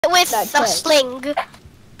with a sling.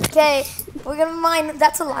 Okay, we're gonna mine.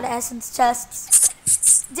 That's a lot of essence chests.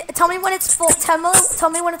 Tell me when it's full. Tell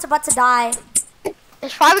me when it's about to die.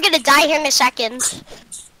 It's probably gonna die here in a second.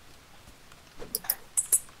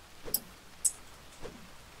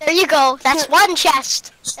 There you go. That's one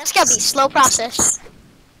chest. That's gonna be a slow process.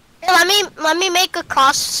 Here, let me make a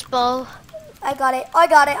crossbow. I got it.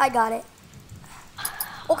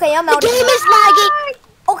 Okay, I'm out. The game is lagging.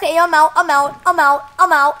 Okay, I'm out.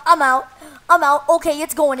 Okay,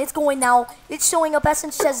 it's going now. It's showing up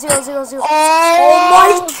essence chest 000. Oh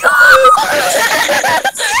my god!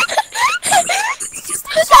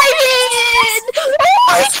 Simon! Oh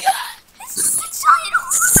my god!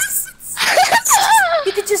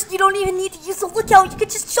 You don't even need to use the lookout. You could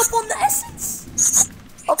just jump on the essence.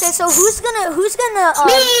 Okay, so who's gonna me?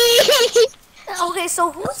 Okay,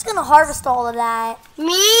 so who's gonna harvest all of that?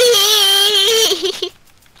 Me.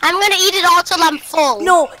 I'm gonna eat it all till I'm full.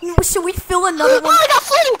 No, should we fill another one? Oh, I got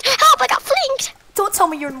flinked! Help! I got flinked! Don't tell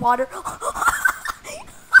me you're in water.